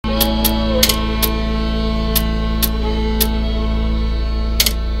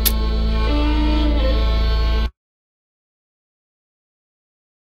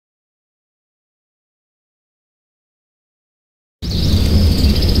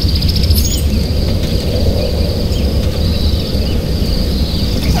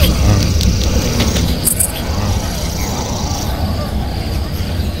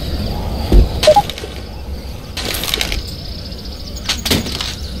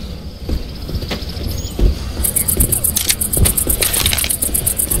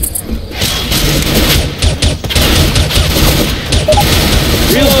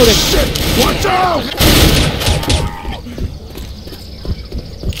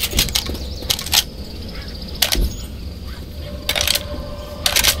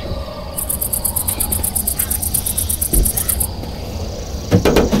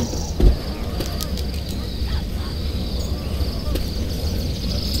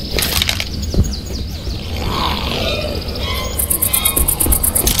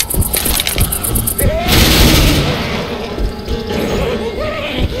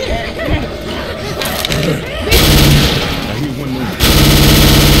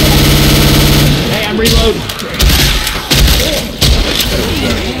Reload.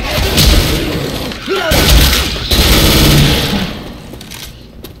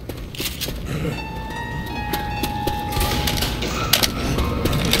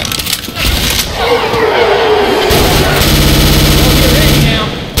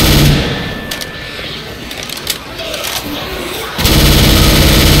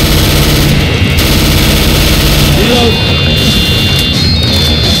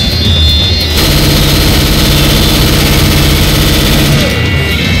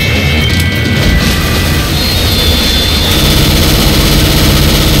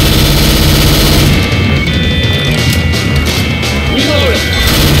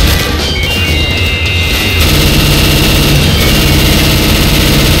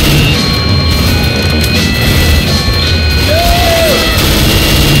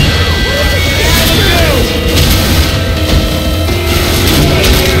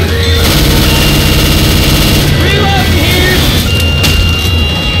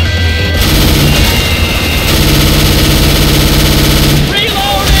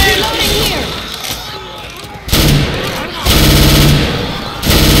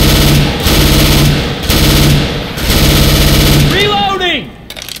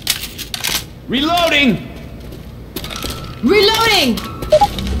 Reloading! Reloading!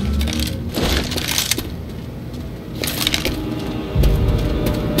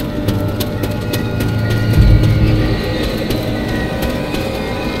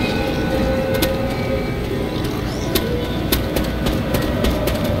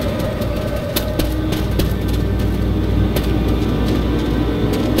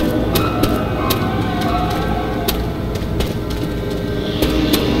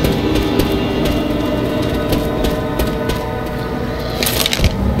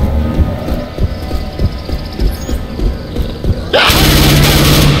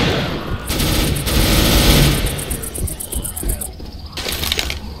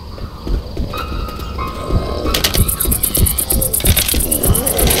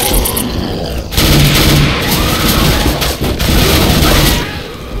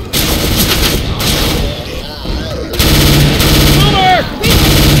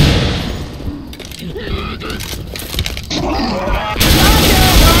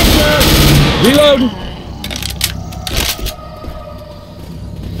 Reload!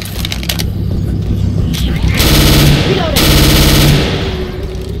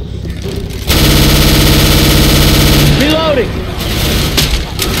 Reloading!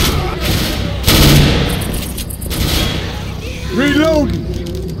 Reloading!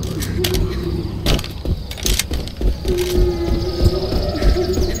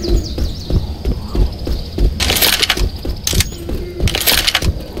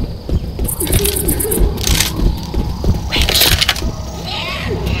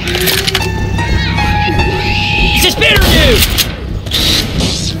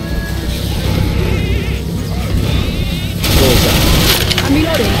 I'm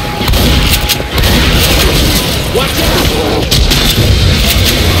reloading. Watch out!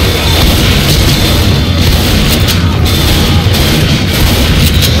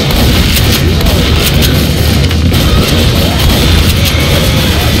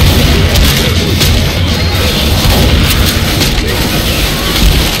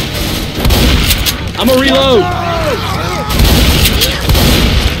 I'm gonna reload.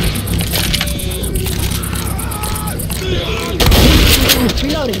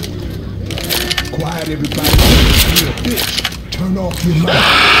 Reloading. Quiet, everybody. You're a bitch. Turn off your mic.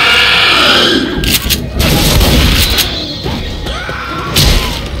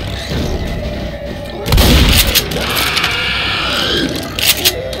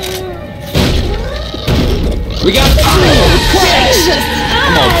 We got come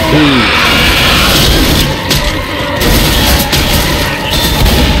on, please.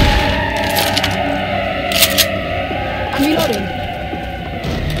 I'm reloading.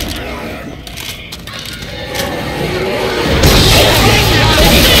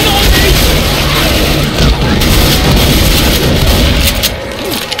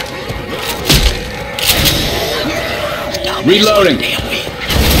 Reloading.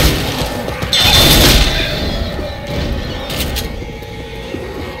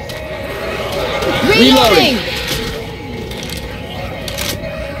 Reloading.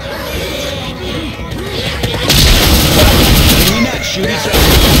 Can we not shoot each other?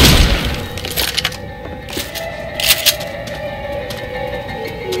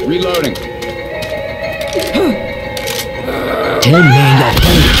 Reloading. Tell me, man, y'all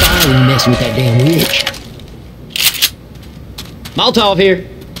playing with fire when you messing with that damn witch. Molotov here.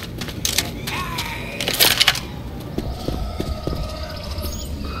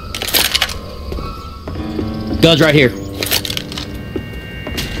 Guns right here.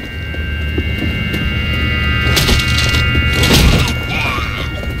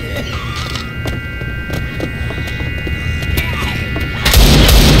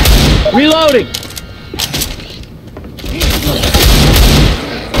 Reloading!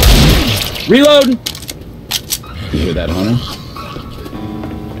 Reloading! You hear that, Hunter?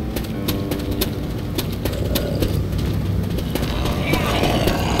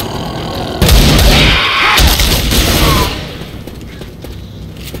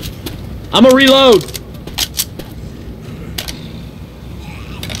 I'm a reload!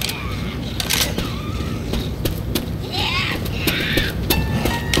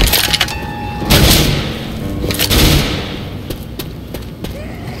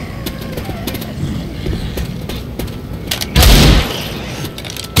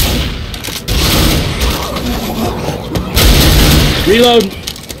 Reload!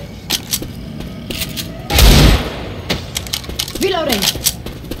 Reloading.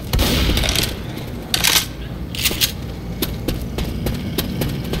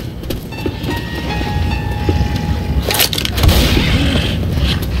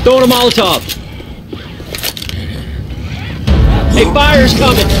 Throwing a Molotov! Hey, fire's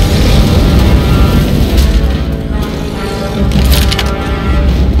coming!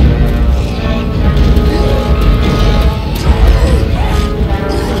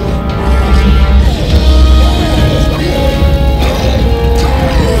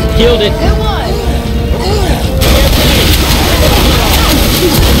 Killed it. Good one.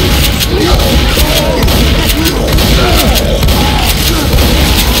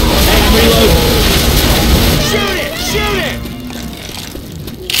 Reload. Shoot it! Shoot it!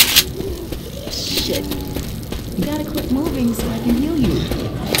 Shit. You gotta quit moving so I can heal you.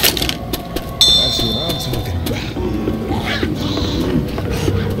 That's what I'm talking about.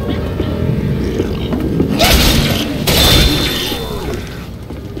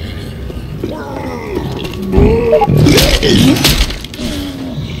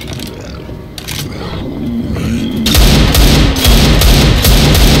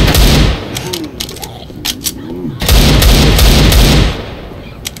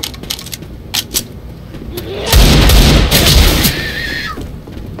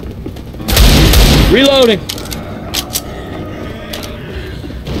 Reloading.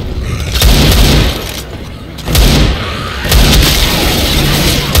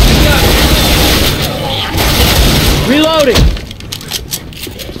 Reloading.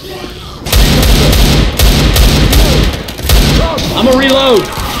 I'm a reload.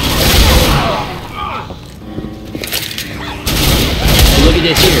 Look at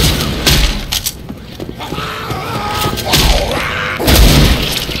this here.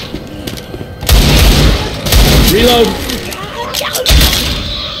 Reload.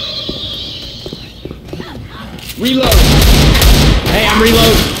 Reload. Hey, I'm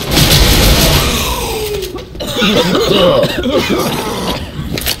reloading.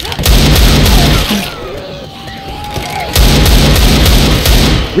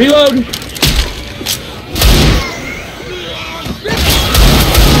 Reload.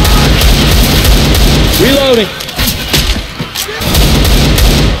 Reloading.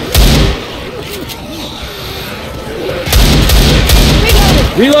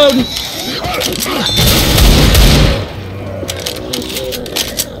 Reloading.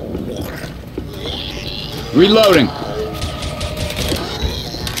 Reloading.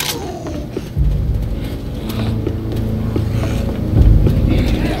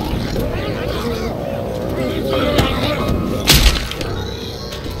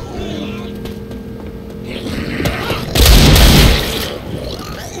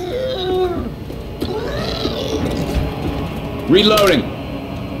 Reloading.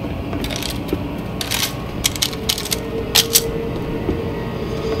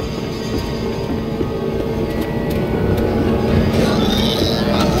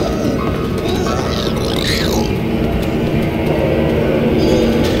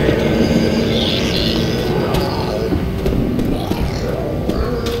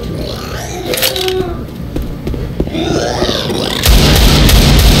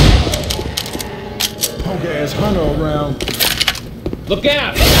 Punk ass Hunter around. Look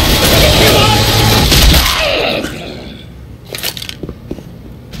out!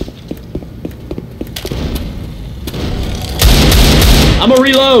 I'm a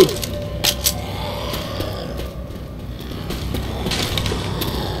reload.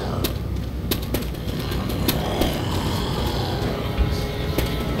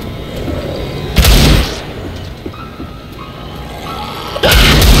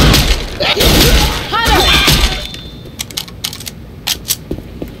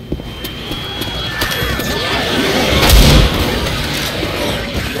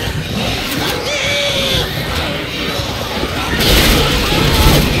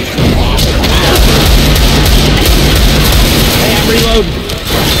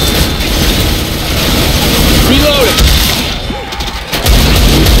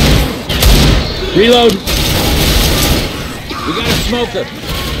 Reload. We got a smoker.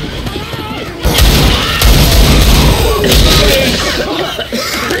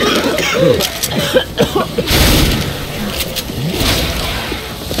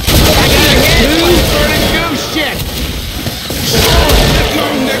 I got a hit! Burning goose shit! That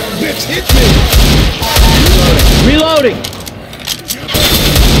long neck bitch hit me! Reloading.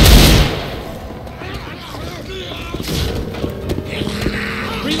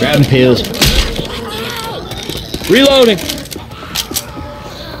 Grabbing pills. Reloading. Sounds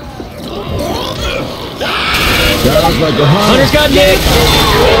like a Hunter's got Nick.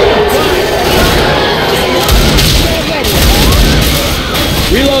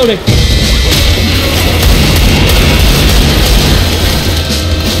 Reloading.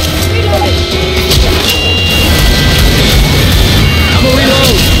 I'm a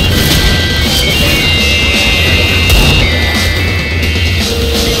reload.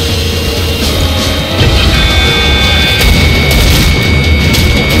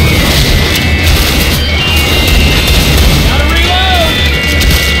 Gotta reload.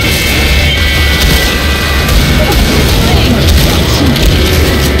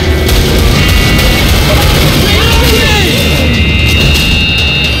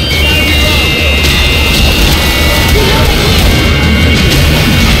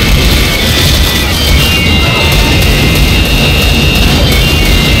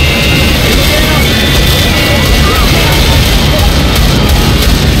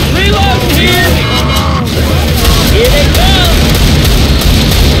 Reload here. Here they come.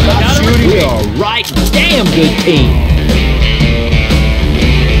 Gotta reload. We are right damn good team.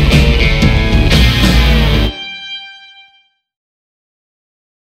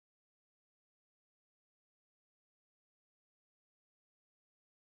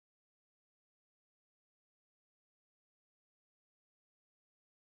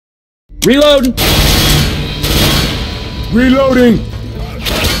 Reloading. Reloading!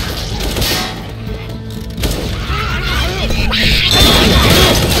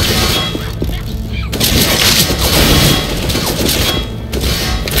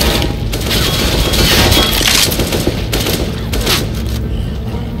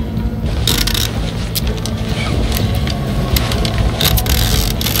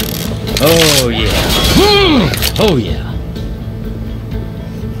 Oh yeah. Oh yeah.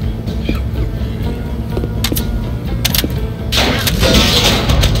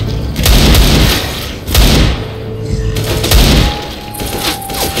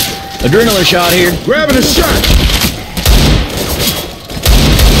 Adrenaline shot here. Grabbing a shot!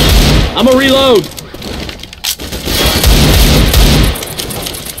 I'm a reload.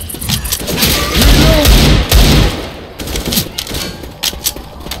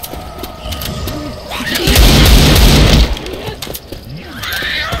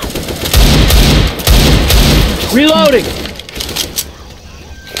 Reloading.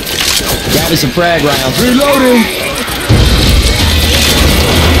 Grabbing some frag rounds. Reloading!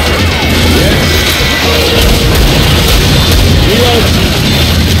 Reload.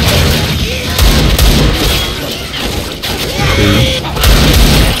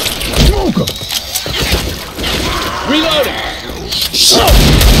 Smoker! Reloading.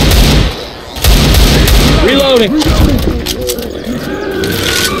 Reloading.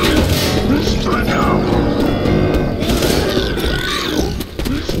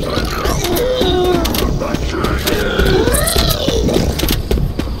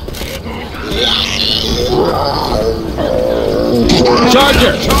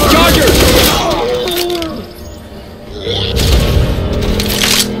 Charger! Charger!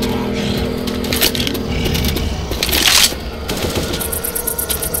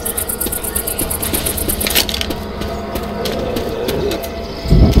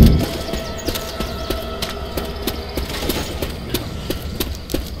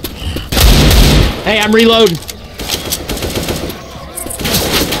 Hey, I'm reloading.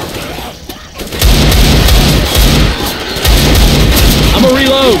 I'm a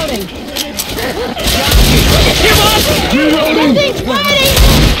reload. Reloading.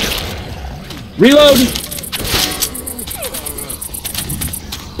 Reloading.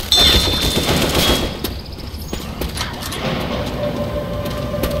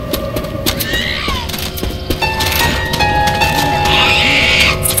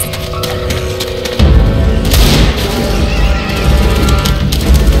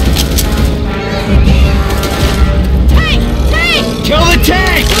 Kill the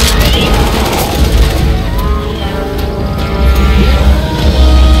tank!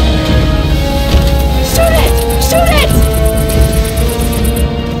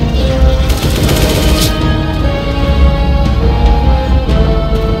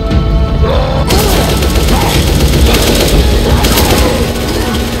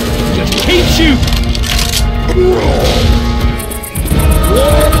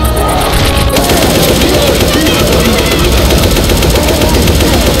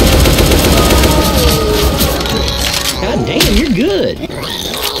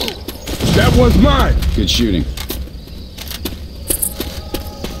 Good shooting.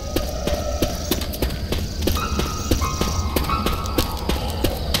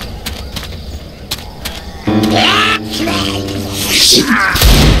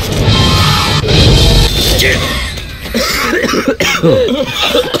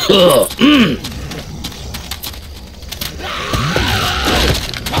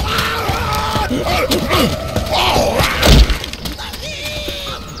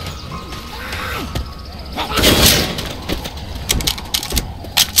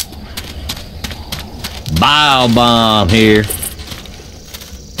 Bio bomb here.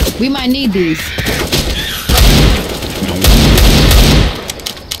 We might need these.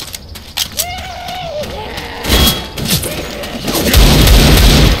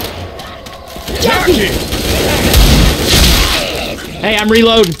 Hey, I'm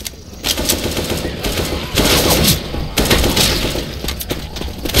reloading.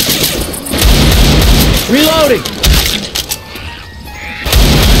 Reloading.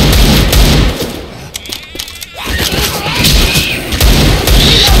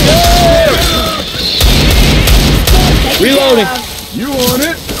 Reloading. You on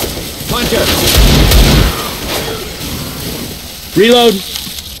it? Puncher. Reload.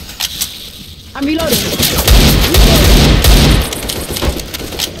 I'm reloading.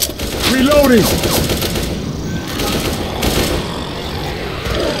 Reloading.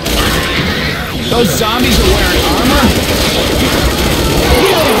 Those zombies are wearing armor?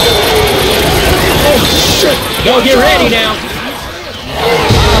 Oh shit! Yo, get ready now.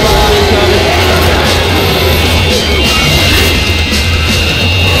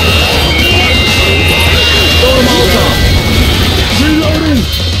 Throw them all off. Reloading.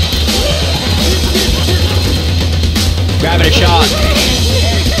 Grabbing a shot.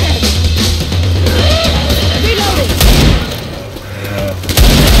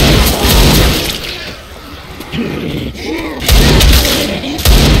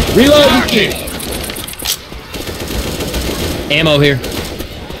 Reload! Ammo here.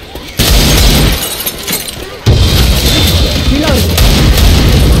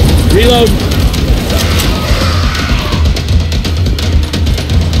 Reload!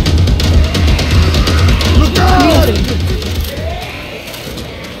 Look out!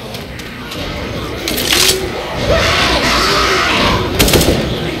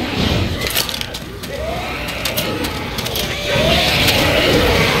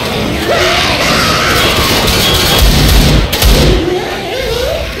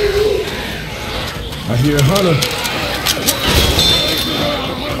 I hear a hunter.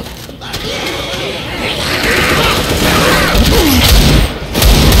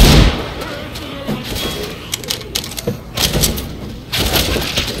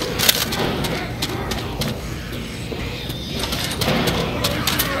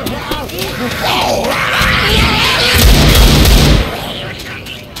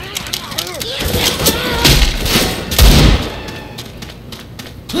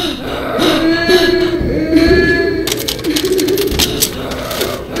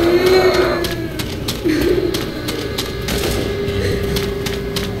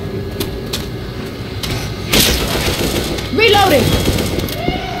 Reloading!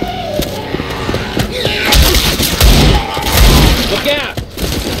 Look out!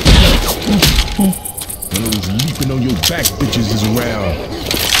 Those leaping on your back bitches is around.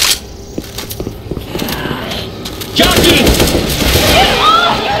 Jockey!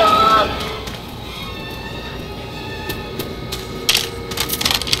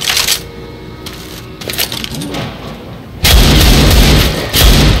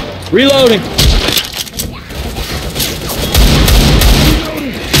 Reloading!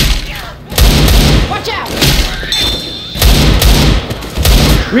 Watch out!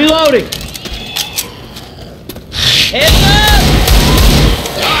 Reloading! Heads up!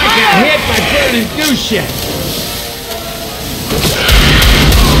 I got hit by burning goose shit.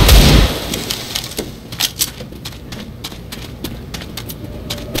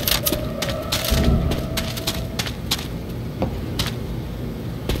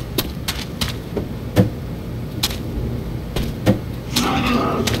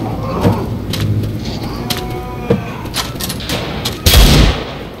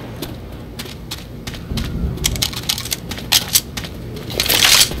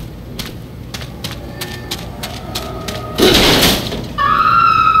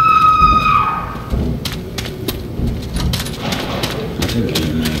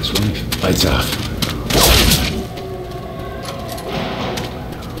 Lights off.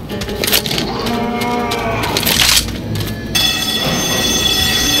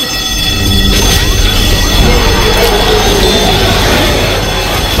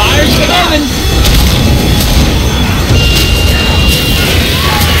 Fire's coming!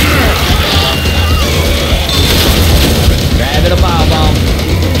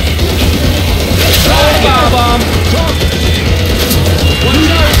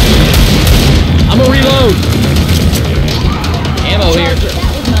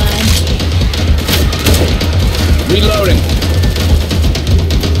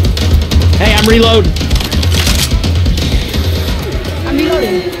 reloading. I'm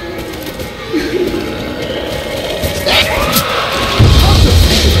reloading.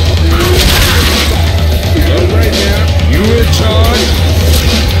 All right now. You in charge.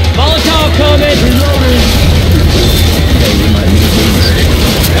 Molotov coming. Reloading. Hey, we might need these.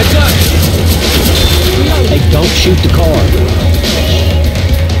 Heads up. Hey, don't shoot the car.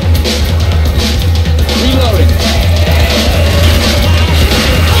 Reloading.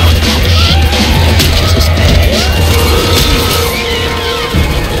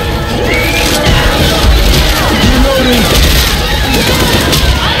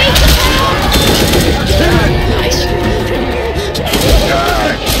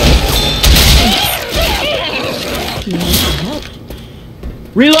 Jesus.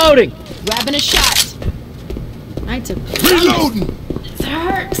 Reloading. Reloading. Grabbing a shot. I took. Reloading. That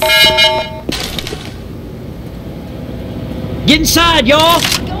hurts. Get inside, y'all.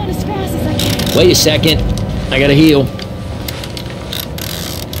 Going as fast as I can. Wait a second. I gotta heal.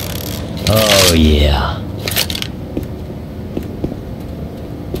 Oh, yeah.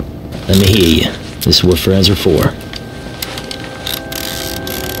 Let me hear you. This is what friends are for.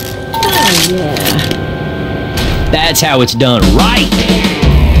 Oh yeah. That's how it's done, right?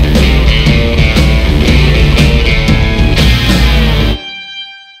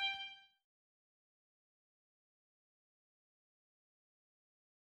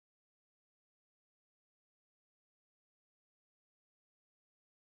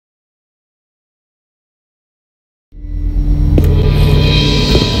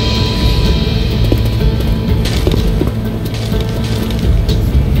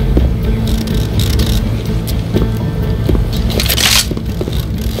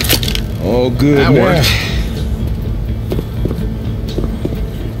 All good That now. worked.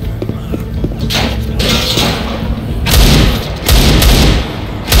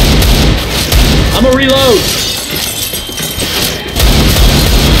 I'm gonna reload.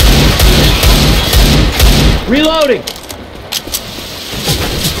 Reloading.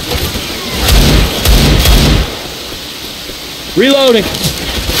 Reloading.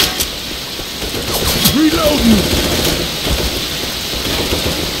 Reloading.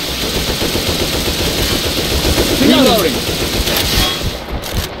 Reloading.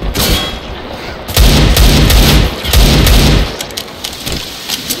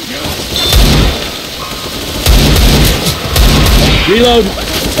 Reload.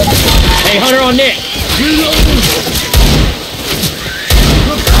 Hey, Hunter on Nick. Reloading.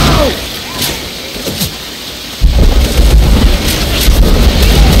 Look out.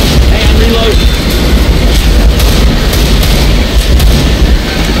 Hey, I'm reloading.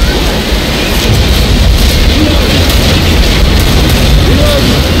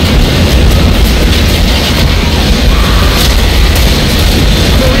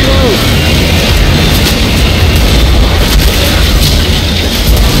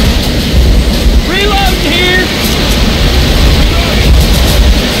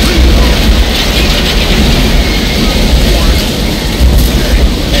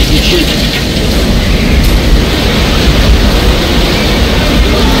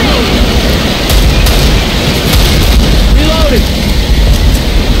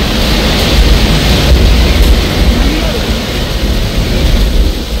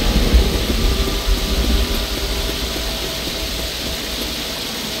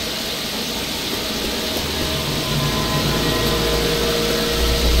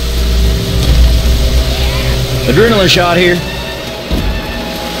 Adrenaline shot here.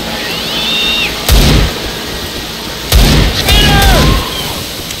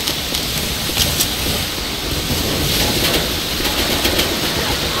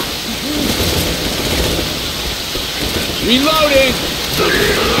 Reloading.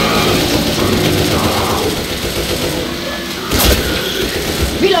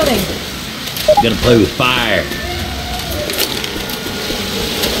 Reloading. Gonna play with fire.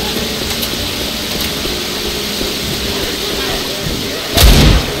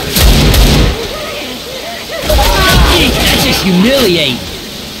 That's just humiliating.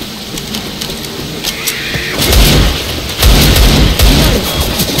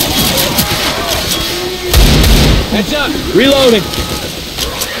 Heads up. Reloading.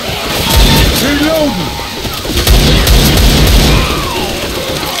 Reloading.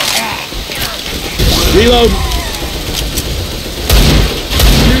 Reload.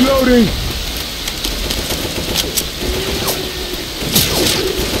 Reloading.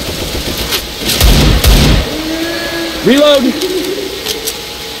 Reload.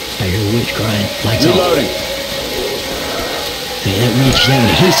 I hear a witch crying. Lights off. Reloading. Man, that witch is having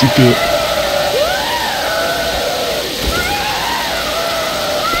a hissy fit.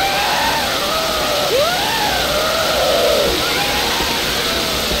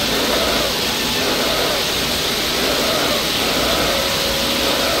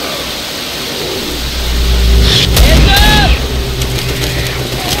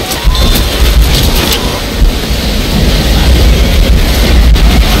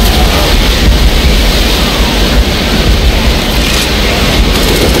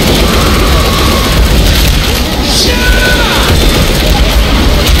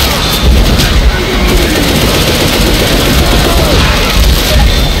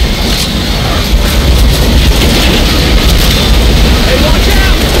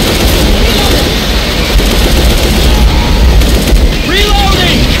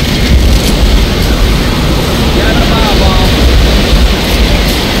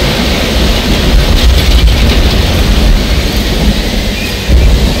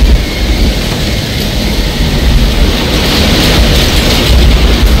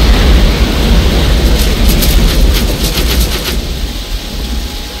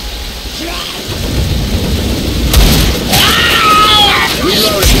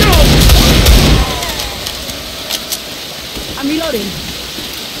 Reloading.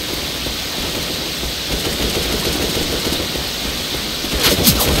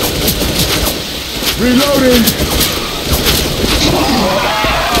 Reloading.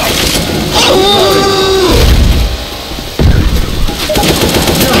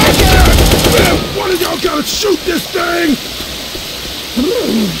 Man, one of y'all gotta shoot this thing!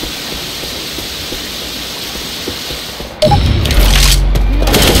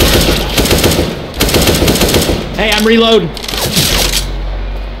 Hey, I'm reloading.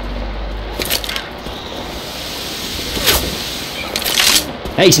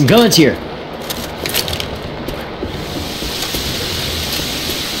 Hey, some guns here.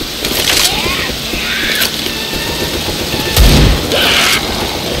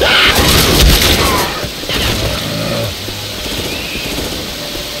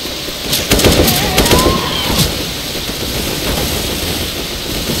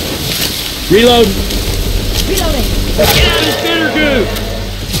 Reload. Reloading. Get out of this bitter goo.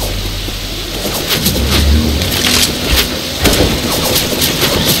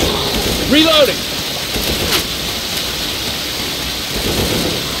 Reloading.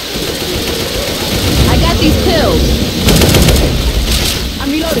 I got these pills. I'm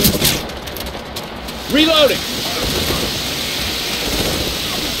reloading. Reloading.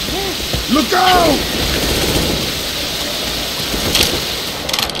 Look out!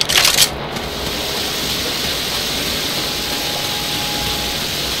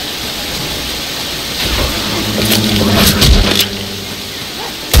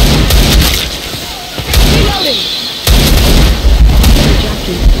 Reloading.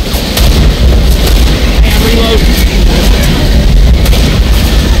 Hey, I'm reloading.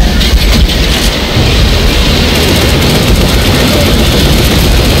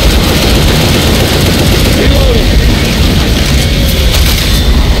 Reloading.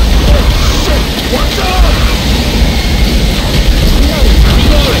 Watch out!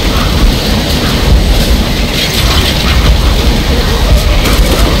 Reloading.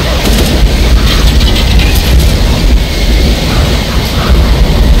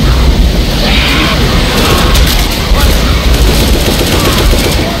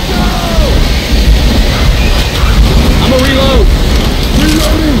 I'm a reload.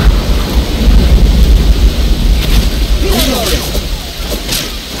 Reloading! Reloading.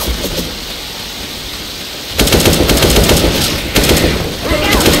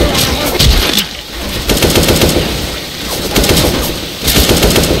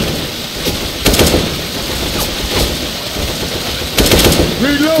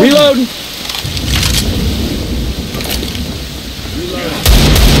 Reloading! Reloading.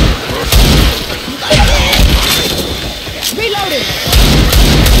 Reloading.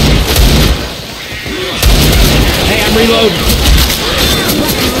 Hey, I'm reloading.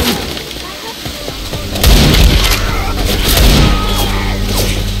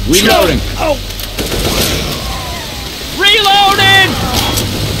 Reloading. Oh! Reloading.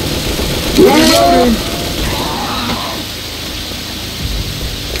 Reloading!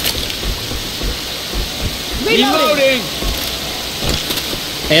 Reloading.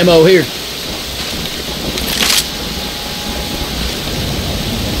 Ammo here.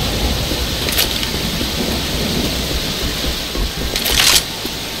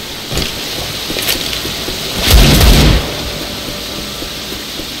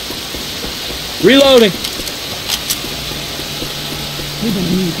 Reloading. We're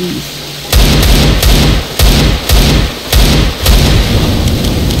gonna need these.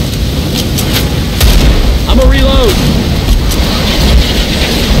 I'm a reload.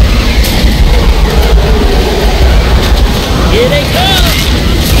 Here they come.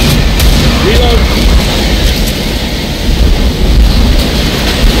 Reload.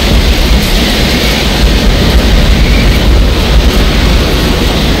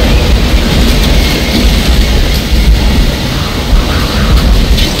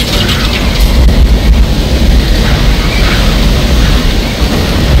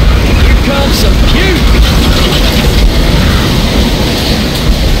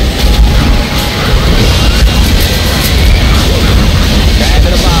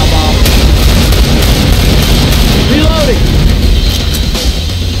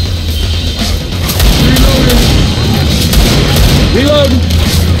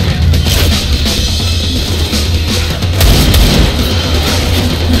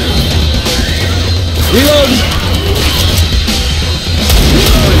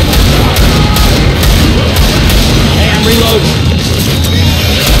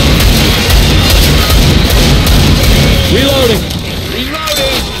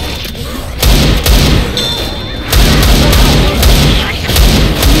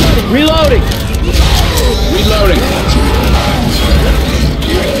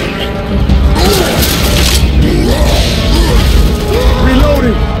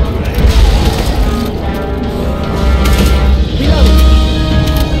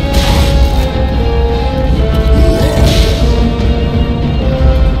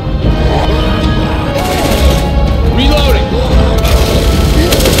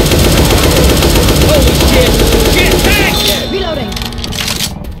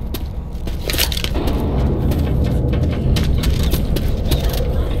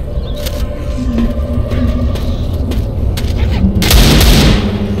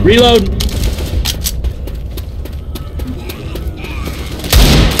 Reload.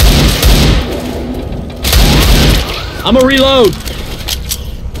 I'm a reload.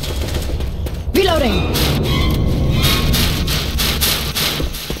 Reloading.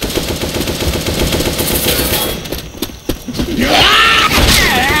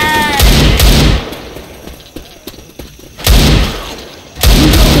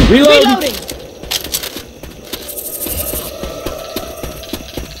 Reload. Reloading.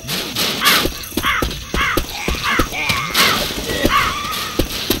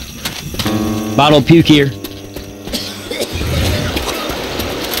 Bottle puke here.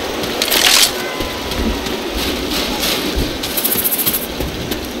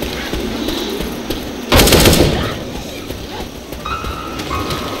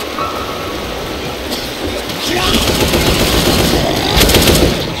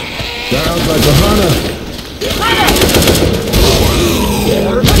 Sounds like a hunter.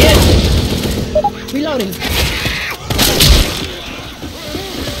 Reloading.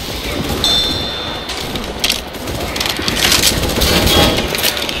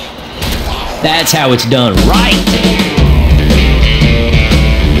 That's how it's done, right?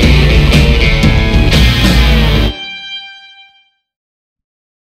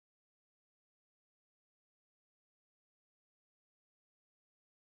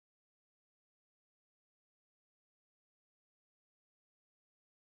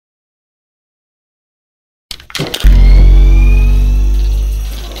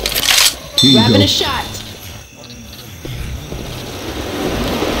 Grabbing a shot.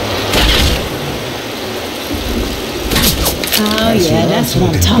 Oh yeah, that's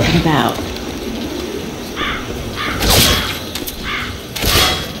what I'm talking about.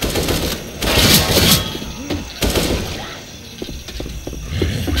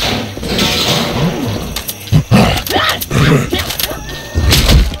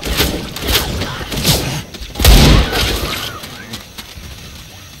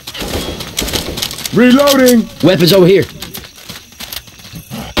 Reloading. Weapons over here.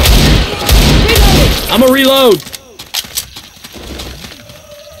 I'm a reload.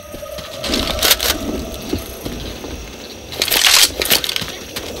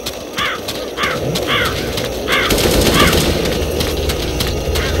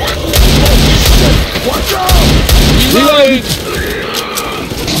 Watch out! Reload.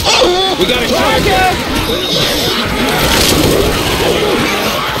 We got a target!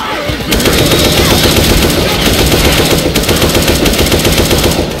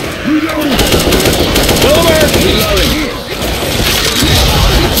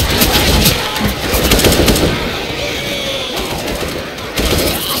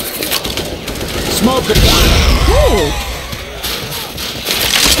 Smoke it.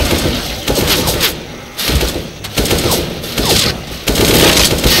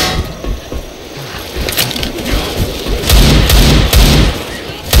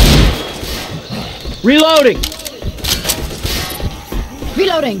 Reloading.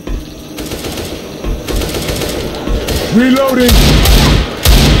 Reloading. Reloading.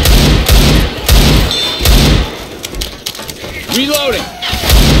 Reloading!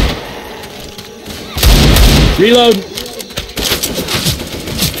 Reload.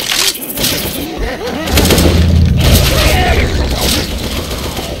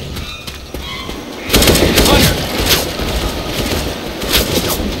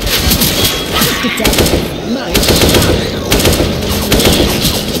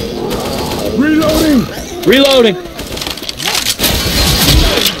 Reloading. Reloading.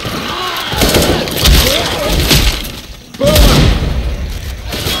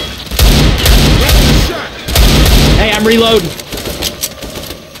 Hey, I'm reloading.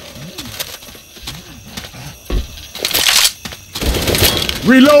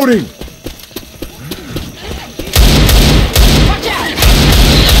 Reloading.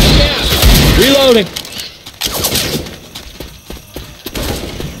 Reloading.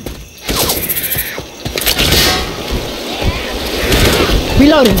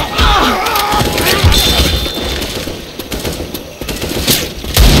 Reloading.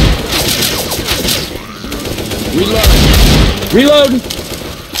 Reloading.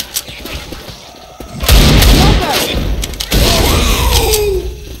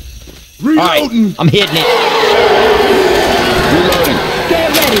 All right, Reloading. I'm hitting it. Reloading! Get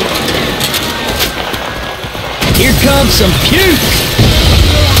ready. Here comes some puke.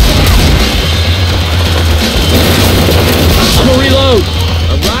 I'm gonna reload.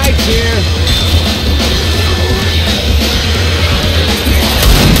 I'm right here!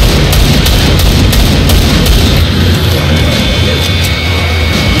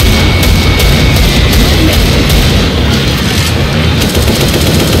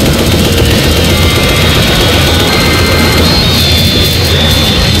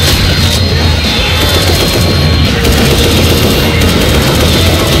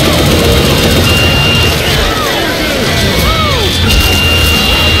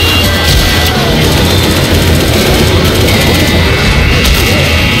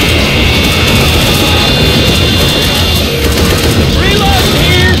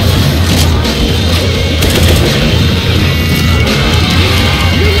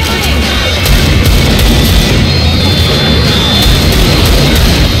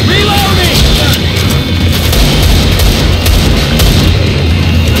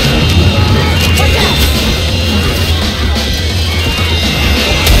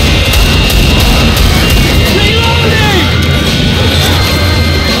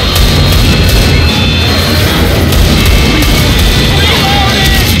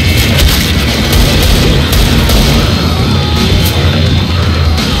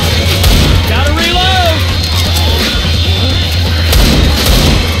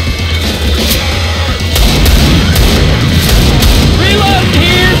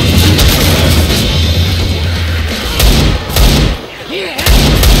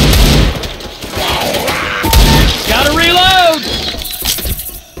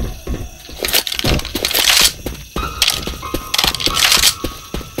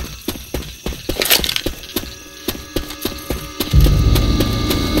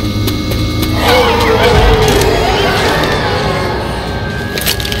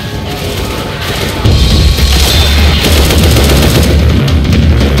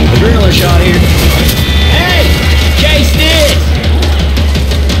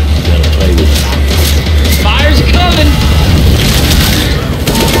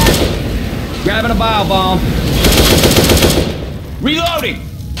 grabbing a bio bomb. Reloading.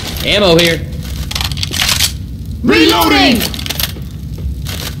 Ammo here. Reloading!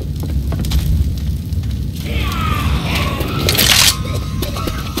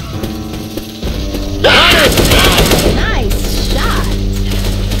 Nice shot.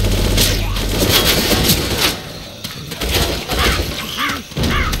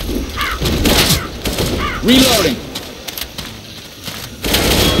 Reloading.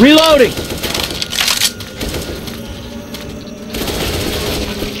 Reloading.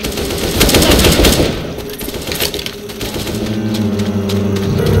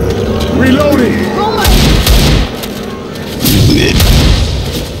 Reloading. Oh my.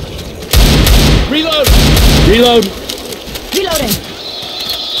 Reload. Reload. Reloading.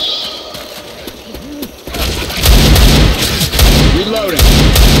 Reloading.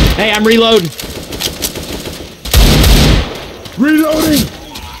 Hey, I'm reloading. Reloading.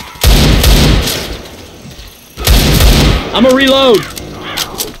 I'm a reload.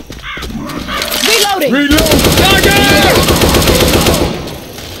 Reloading. Reload.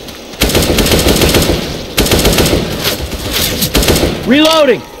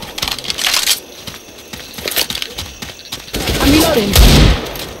 Reloading. I'm reloading.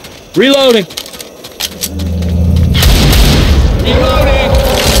 Reloading. Reloading.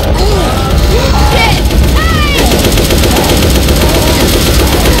 Shit!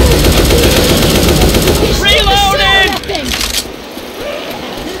 Reloading.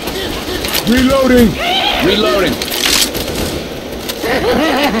 Reloading. Reloading.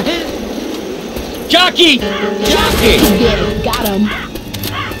 Jockey! Jockey! Yeah, got him.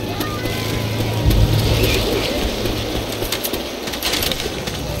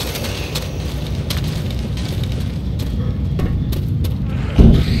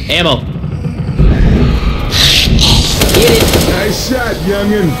 Ammo. Get it. Nice shot,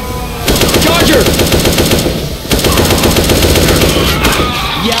 youngin'. Charger!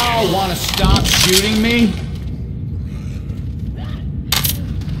 Y'all wanna stop shooting me?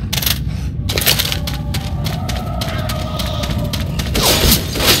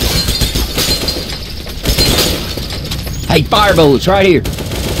 Hey, fire bullets right here.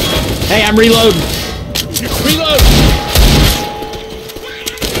 Hey, I'm reloading. Reload.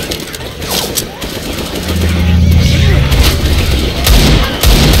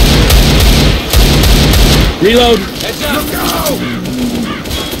 Reload. Heads up.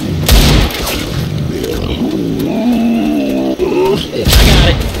 I got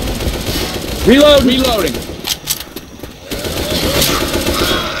it. Reload. Reloading.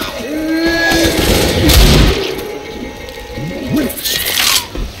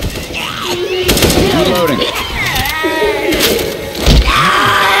 Reloading.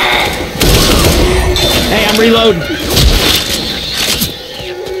 Hey, I'm reloading.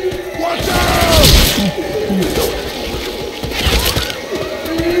 Watch out!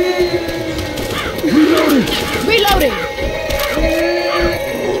 Reloading. Reloading.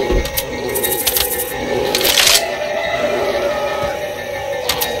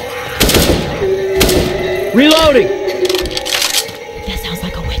 Reloading. That sounds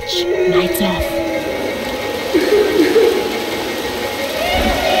like a witch. Lights off.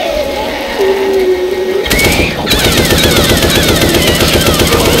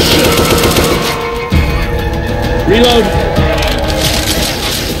 Reload.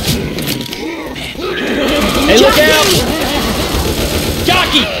 Hey, look out!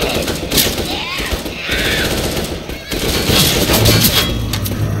 Jockey!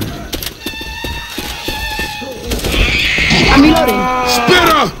 I'm reloading.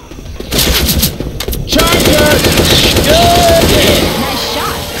 Spitter! Charger! Good! Nice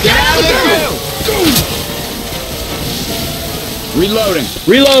shot. Get out of there! Go! Reloading.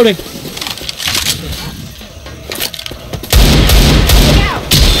 Reloading. Look out.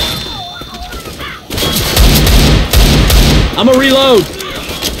 I'm a reload.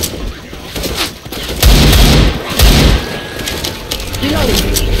 Reloading.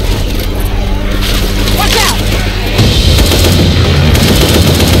 Watch out.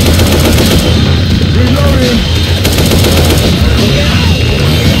 Reloading.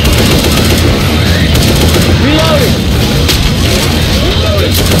 Reloading.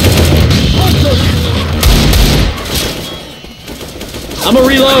 Reloading. I'm a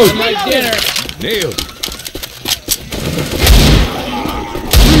reload. Like dinner. Nailed.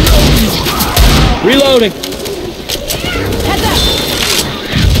 Reloading. Heads up.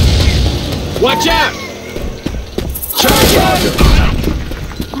 Watch out. Charger.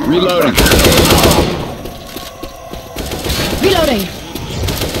 Reloading. Reloading.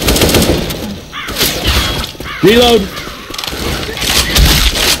 Reload.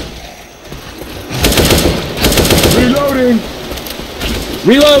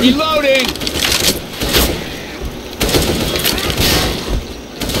 Reload. Reloading!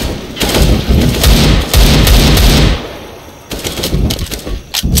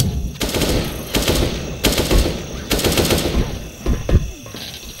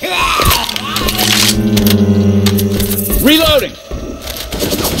 Reloading.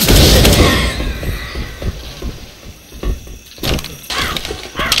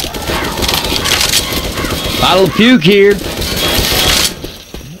 Bottle of puke here.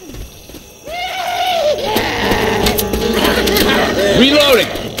 Reloading!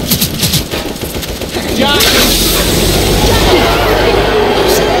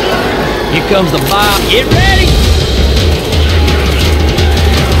 Here comes the bomb. Get ready.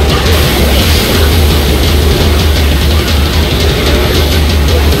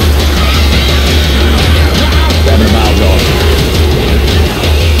 Grabbing a valve dog.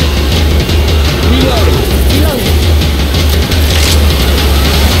 Reloading!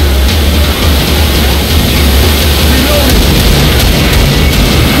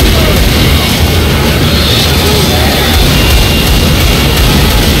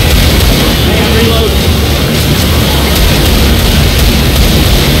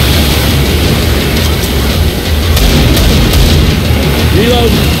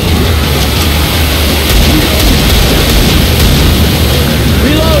 Reload.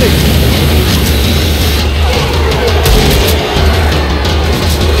 Reloading.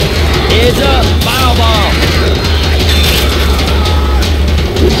 Heads up, fireball.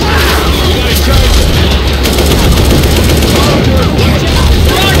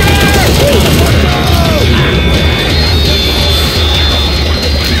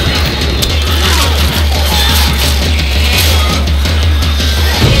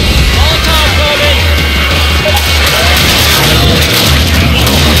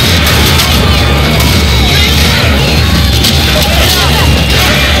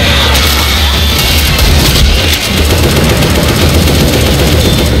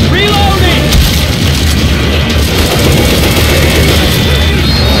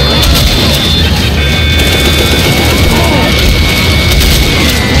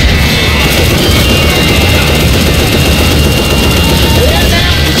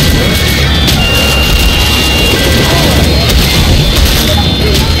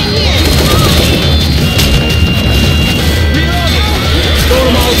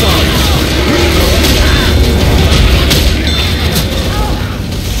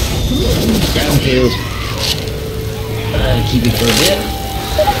 Pills. Keep it for a bit.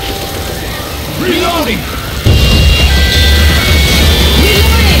 Reloading!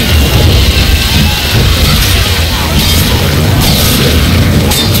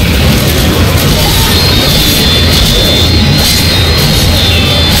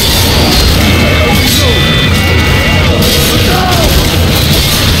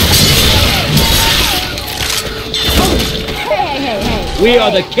 We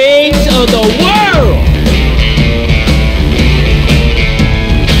are the kings of the world!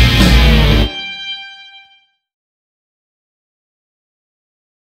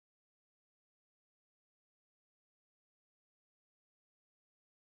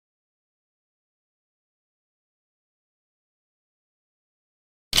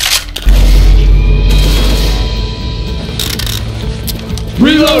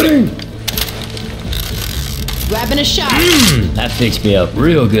 Reloading! Grabbing a shot. That fixed me up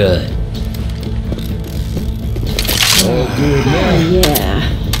real good. All good now. Yeah.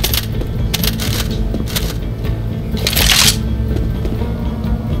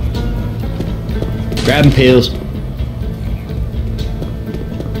 Grabbing pills.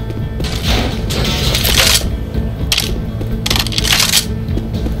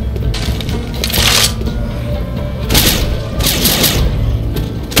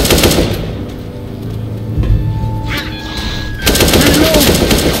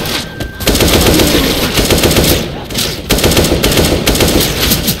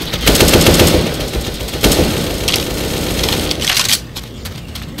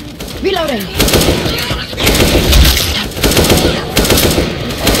 Reloading.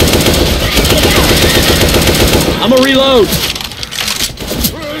 I'm a reload.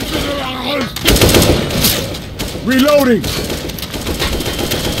 Reloading.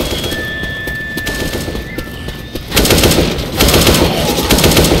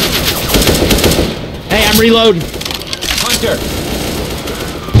 Hey, I'm reloading. Hunter!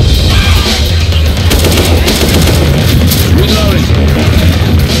 Reloading!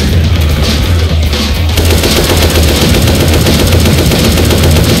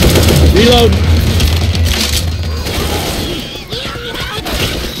 Reload.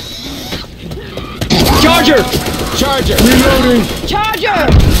 Charger! Charger. Reloading. Charger!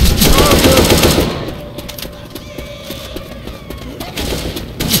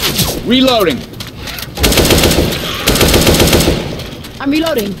 Reloading. I'm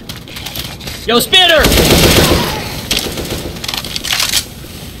reloading. Yo, Spitter!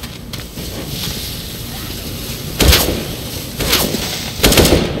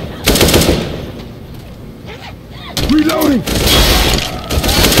 Reloading.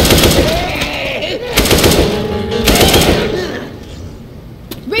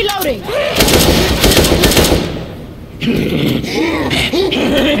 Reloading!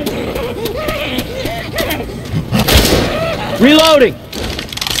 Reloading! Reloading.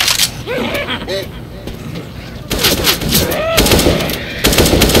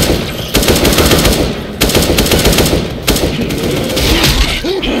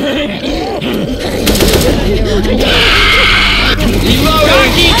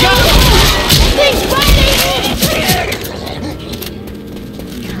 He's fighting!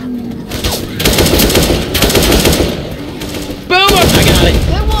 Boomer! I got it.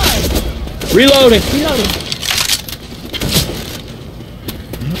 Good one! Reloading. Reloading.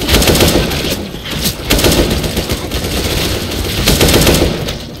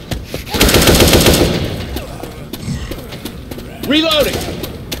 Reloading.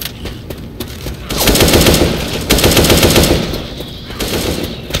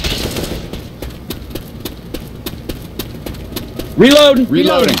 Reloading.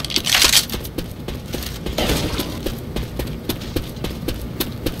 Reloading.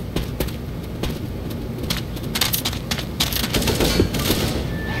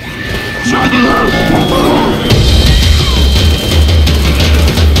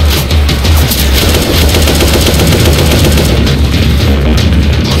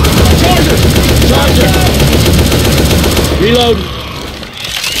 Reload.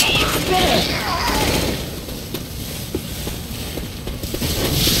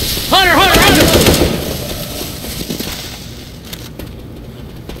 Hunter, Hunter, Hunter!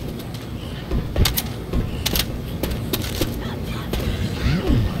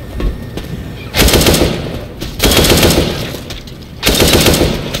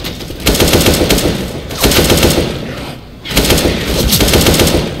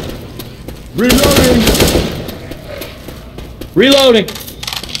 Reloading. Reloading.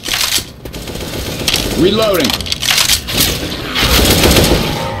 Reloading.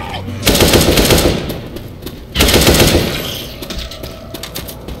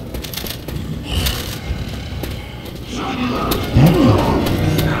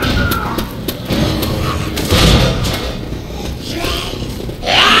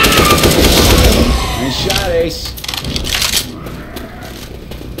 Nice shot, Ace.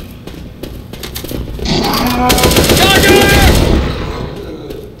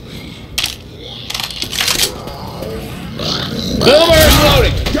 Boomer.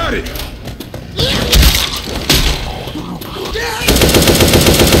 Reloading. Got it.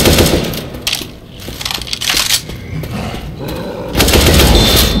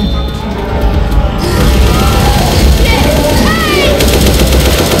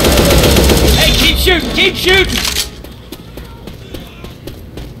 Hey, keep shooting, keep shooting!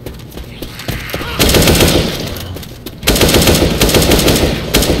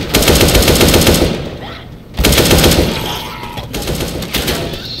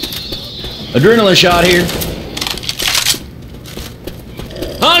 Adrenaline shot here.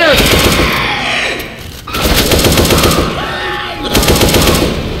 Hunter!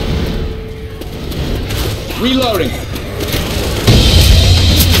 Reloading.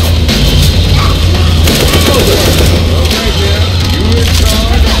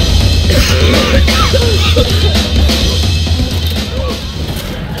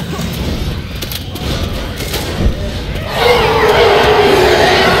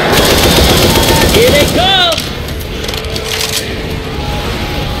 Here they come!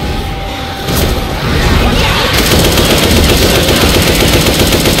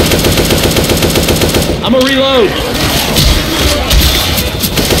 I'm gonna reload.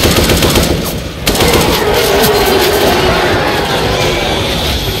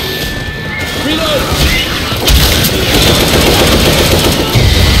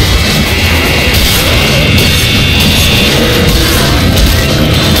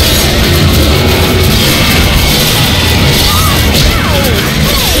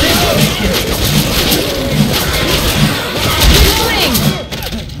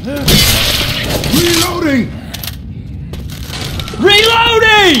 Reloading.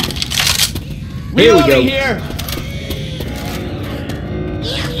 Reloading! Here we go. Here.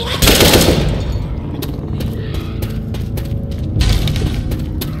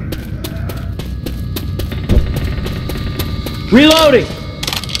 Reloading!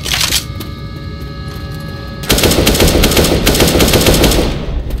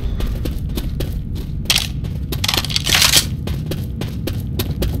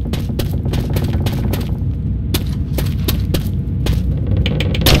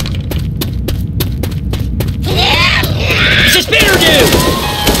 It's a spinner dude!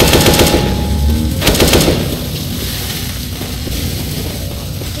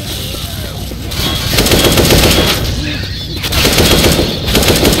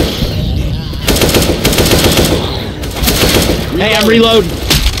 Hey, I'm reloading.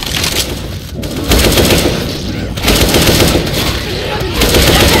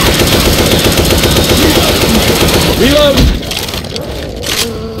 Reload.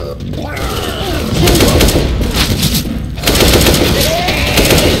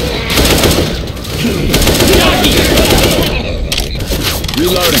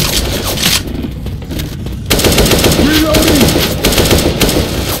 Reloading. Reloading!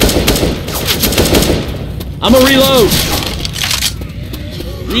 I'm a reload.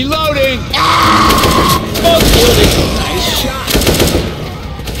 Reloading! Smoke building. Nice shot.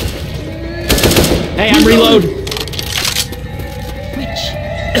 Hey, I'm reload.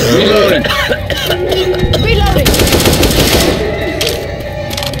 Reloading.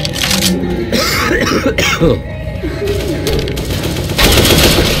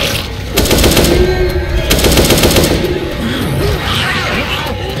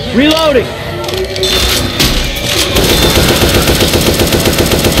 Reloading! Reloading.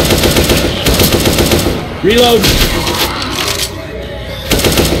 Reload.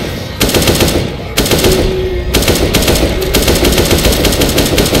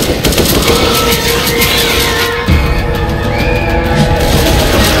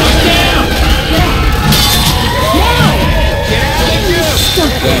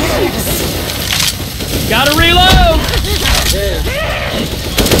 Gotta reload.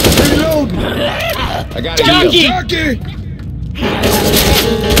 Reload! I got a Junkie. heal. Jockey!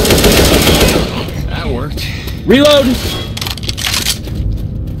 That worked. Reload.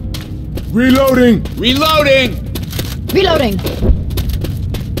 Reloading! Reloading! Reloading!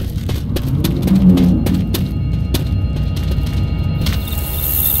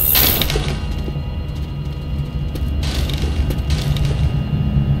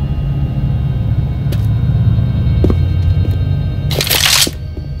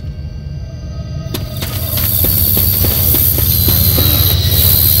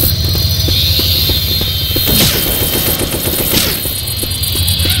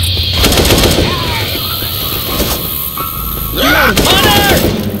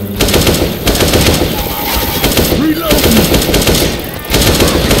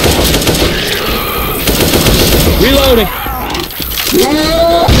 Reloading.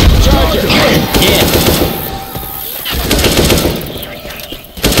 Charger! Yeah.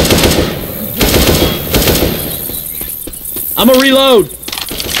 I'm a reload.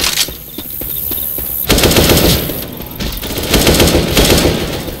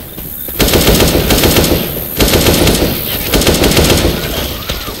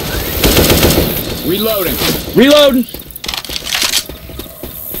 Reloading! Reloading.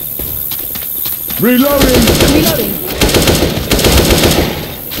 Reloading! Reloading!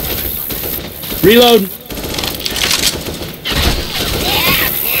 Reload.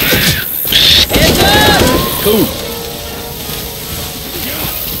 Cool.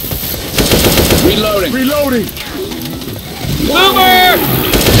 Reloading! Reloading! Boomer!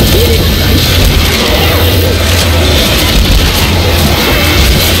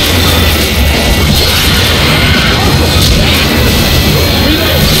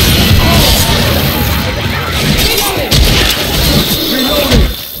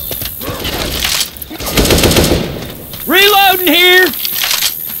 Reloading here!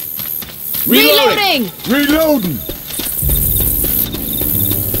 Reloading! Reloading!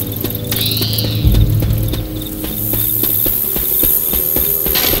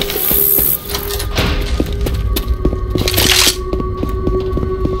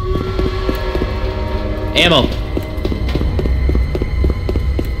 Ammo.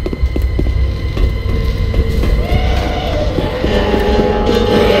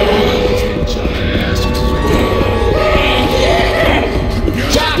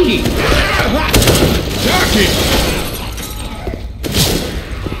 Jockey! Jockey!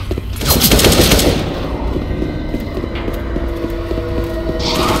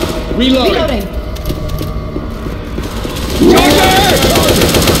 Reloading! Reloading!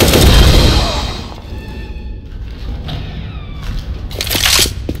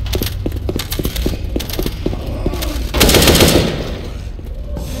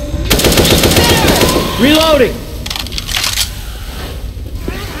 Reloading.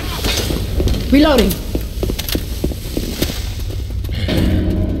 Reloading.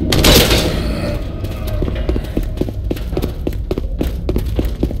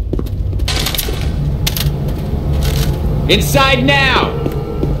 Inside now!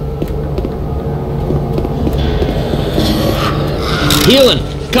 Healing!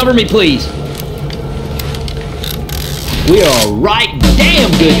 Cover me, please! We are a right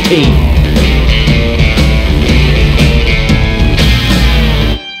damn good team!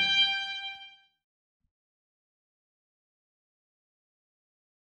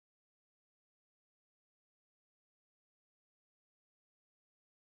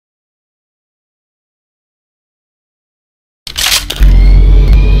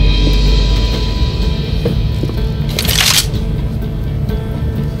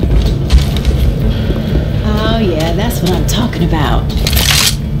 Oh yeah, that's what I'm talking about.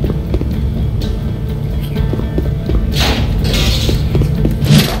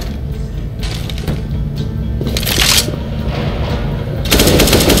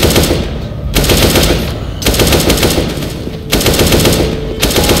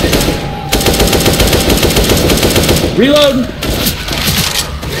 Reloading!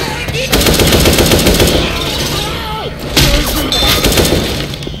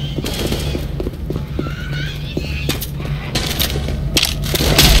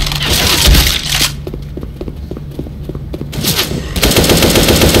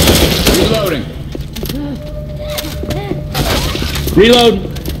 Reloading. Reload!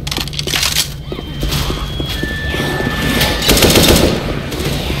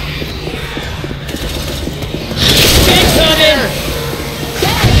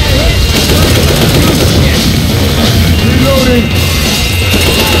 Reloading.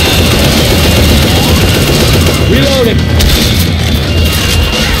 Reloading!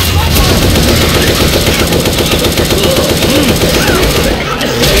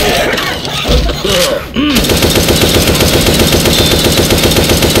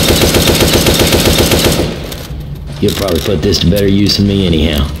 You'll probably put this to better use than me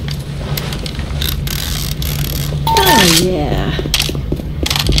anyhow. Oh yeah.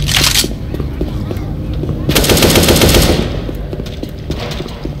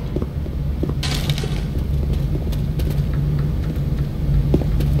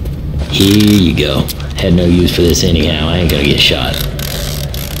 Here you go. Had no use for this anyhow. I ain't gonna get shot.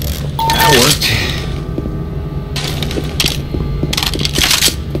 That worked.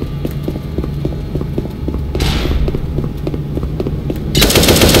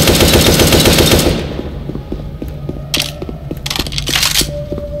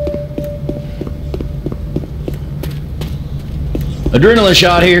 Adrenaline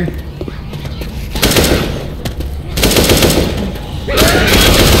shot here.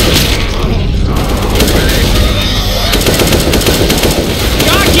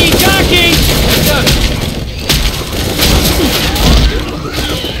 Jockey!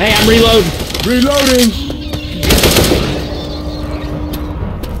 Hey, I'm reloading. Reloading.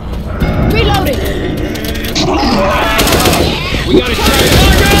 Reloading. We got a shot.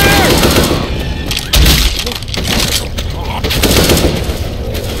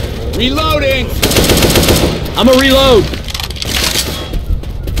 Reloading. I'm a reload.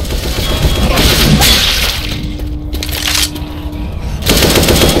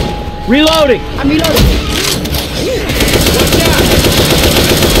 Reloading. I'm reloading. Watch out.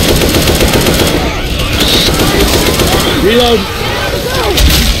 Reload.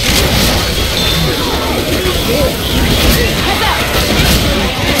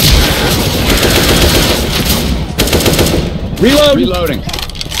 Reload. Reloading.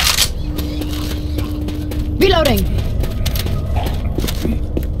 Reloading.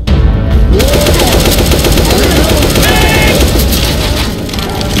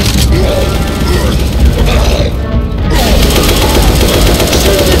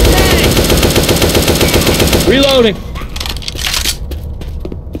 Reloading.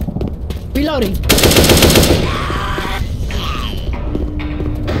 Reloading.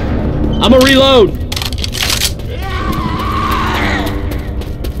 I'm a reload.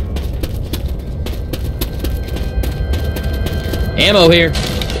 Ammo here.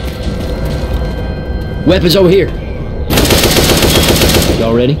 Weapons over here.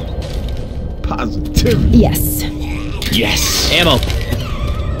 Y'all ready? Positivity. Yes. Yes. Ammo.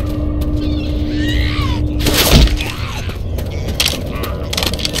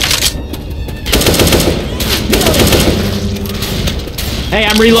 Hey,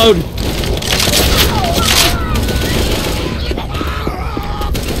 I'm reloading.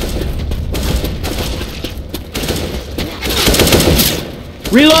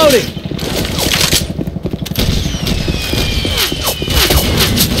 Reloading.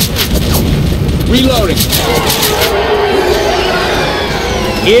 Reloading.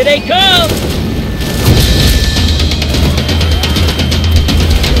 Here they come!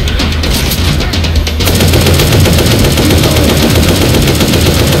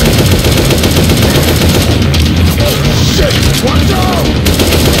 Shit! Watch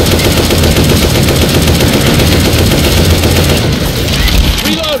out!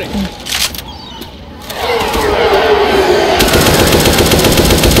 Reloading.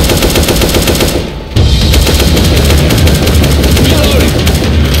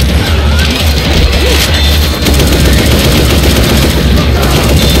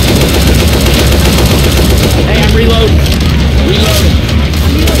 Hey, I'm reloading.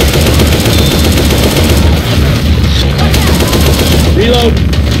 Reload.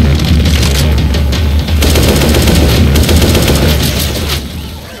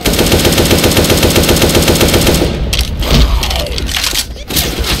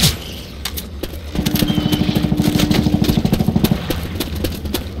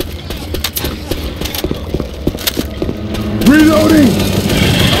 Reloading!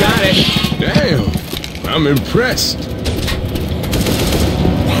 Got it. Damn, I'm impressed.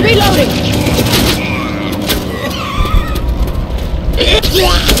 Reloading! Hey,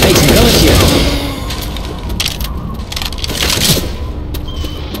 some guns here.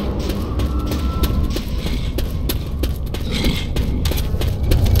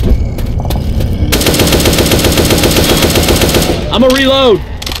 I'm a reload.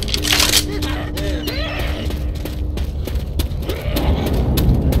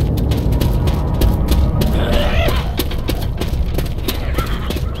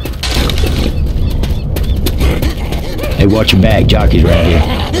 Hey, watch your back. Jockey's right here.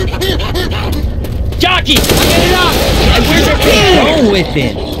 Jockey! Get it up! Hey, where's your pin? Wrong with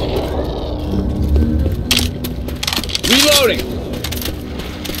him? Reloading.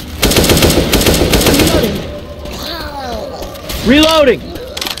 Reloading!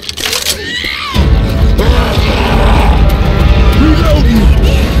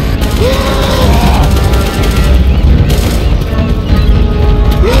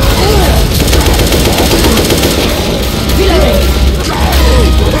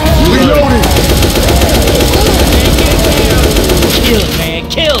 Kill it, man.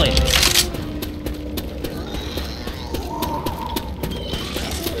 Kill it!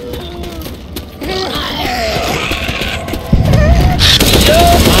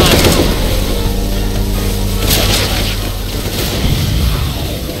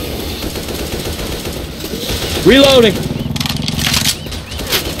 Reloading!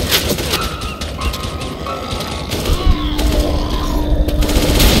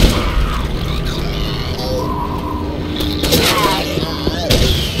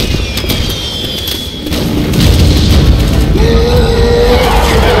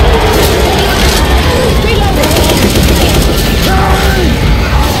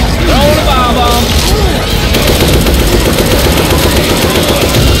 Throwing a bomb.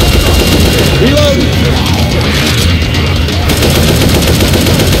 Reloading!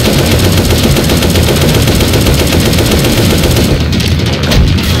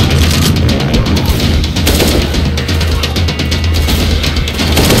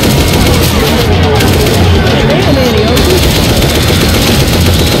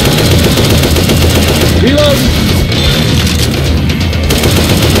 Reloading!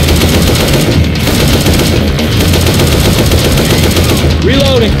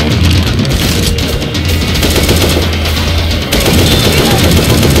 Reloading!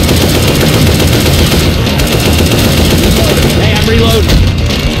 Hey, I'm reloading.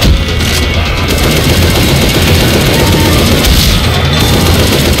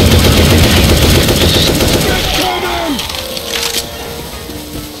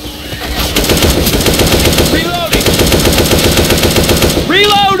 Reloading.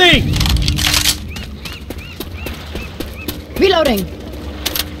 Reloading! Reloading!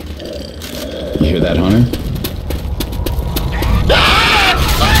 You hear that, Hunter?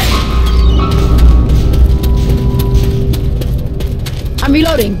 I'm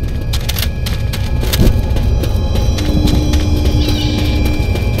reloading.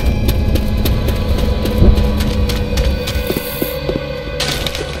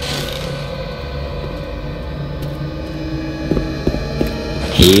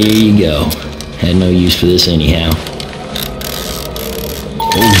 Here you go. Had no use for this anyhow.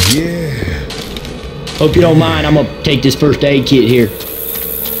 Oh yeah. Hope you don't mind. I'm gonna take this first aid kit here.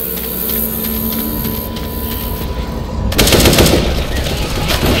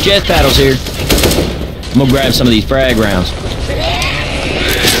 Chest paddles here. I'm gonna grab some of these frag rounds.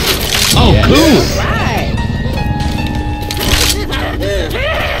 Oh, Yeah. cool.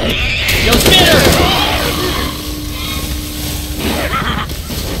 Yo, Spitter!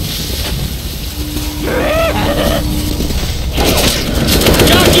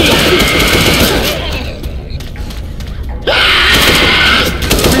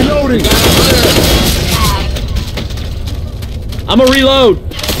 I'ma reload.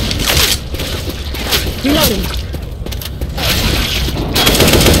 Reloading.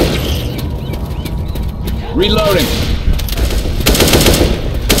 Reloading.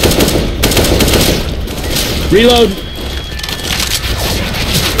 Reload.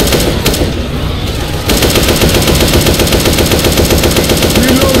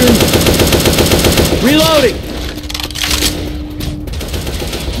 Reloading. Reloading.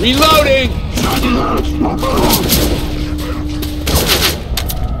 Reloading.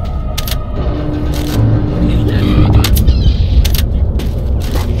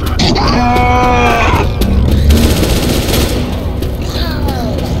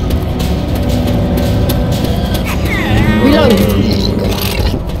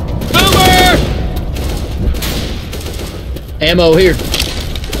 Boomer! Ammo here.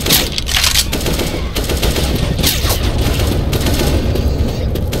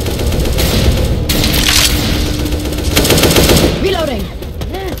 Reloading.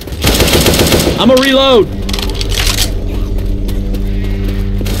 I'ma reload.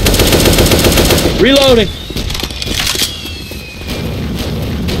 Reloading.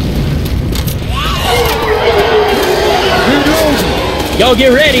 Y'all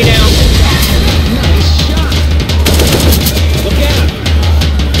get ready now. Look out.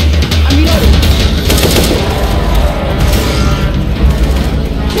 I'm reloading.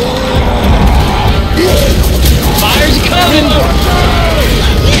 Fire's coming.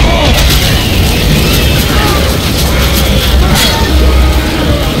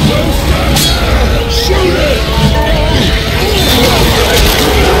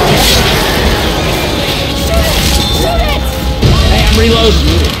 Hey, I'm reloading.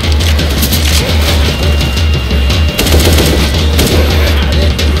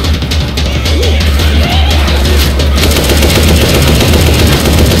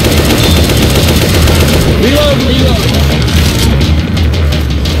 Reload.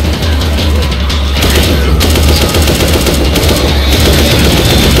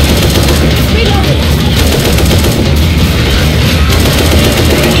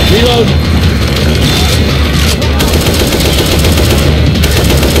 Reloading.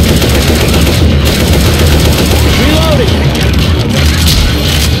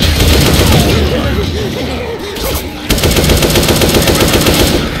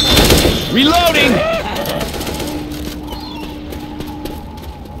 Reloading.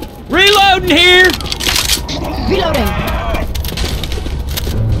 Reloading here. Reloading.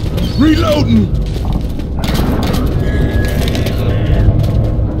 Reloading.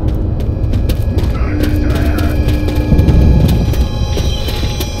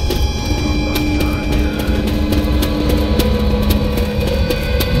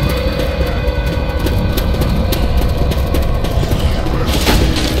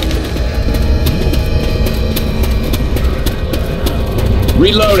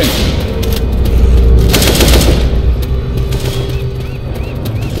 Reloading.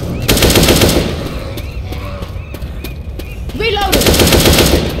 Reloading.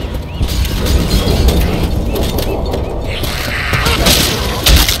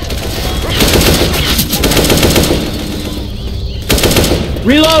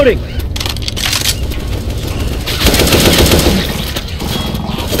 Reloading.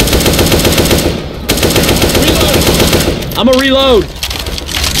 I'ma reload.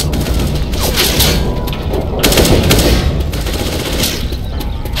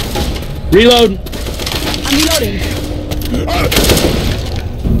 Reload. I'm reloading.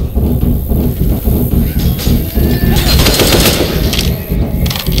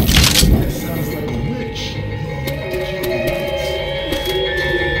 Sounds like a witch.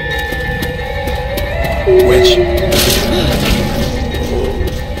 Witch.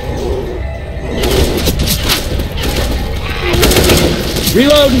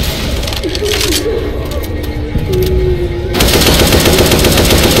 Reloading.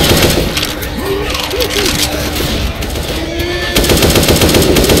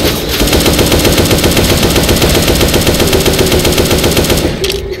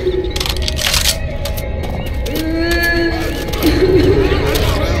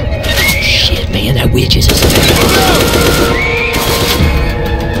 Shit, man, that witch is a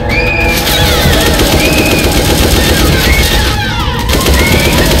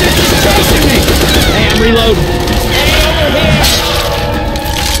Hey, I'm reloading.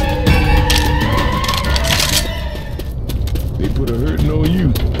 They put a hurting on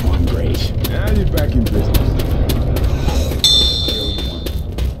you. I'm great. Now you're back in business.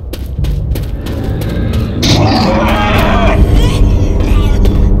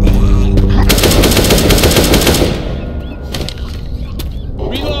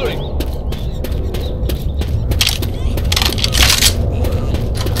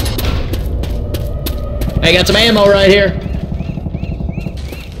 I got some ammo right here.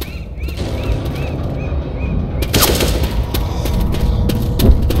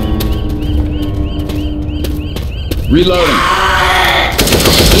 Reloading.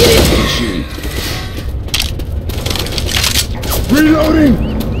 Get it. Shooting. Reloading!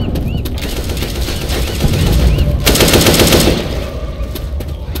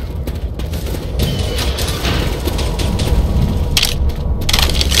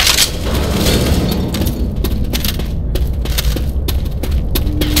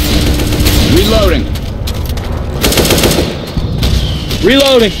 Reloading.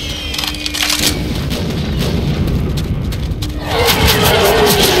 Reloading.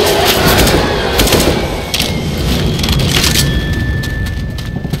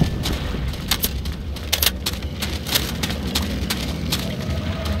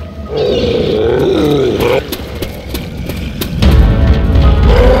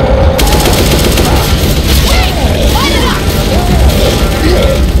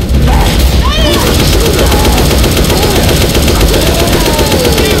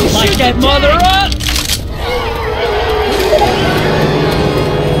 Light that mother up!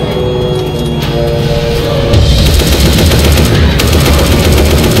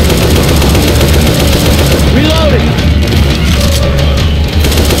 Reloading!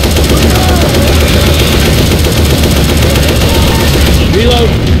 Reload!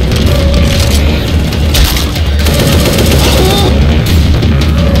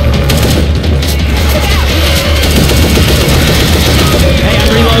 Hey, I'm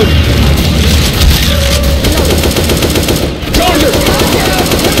reloading. Charger!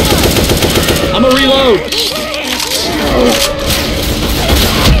 I'm a reload.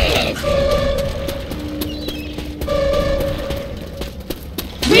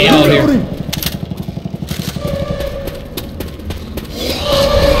 Get out here.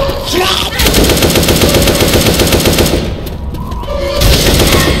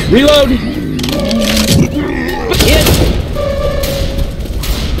 Reload! Hit!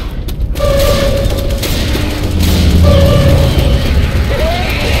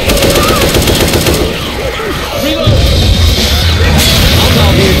 Reload! I'll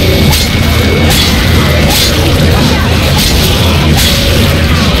call here.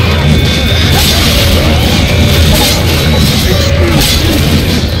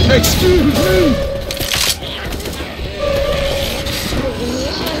 Excuse me!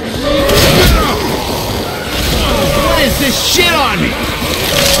 What is this shit on me?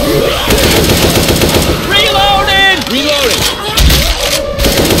 Reloading! Reloading.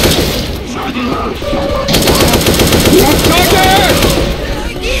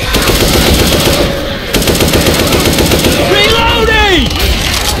 Reloading!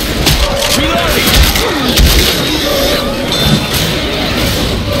 Reloading.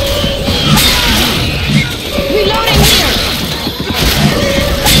 Reloading here!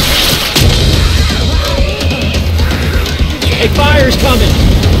 Hey, fire's coming!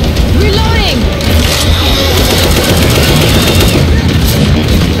 Reloading!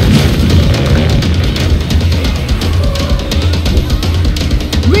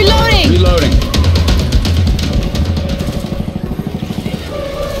 Reloading! Reloading.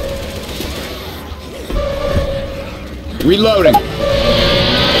 Reloading.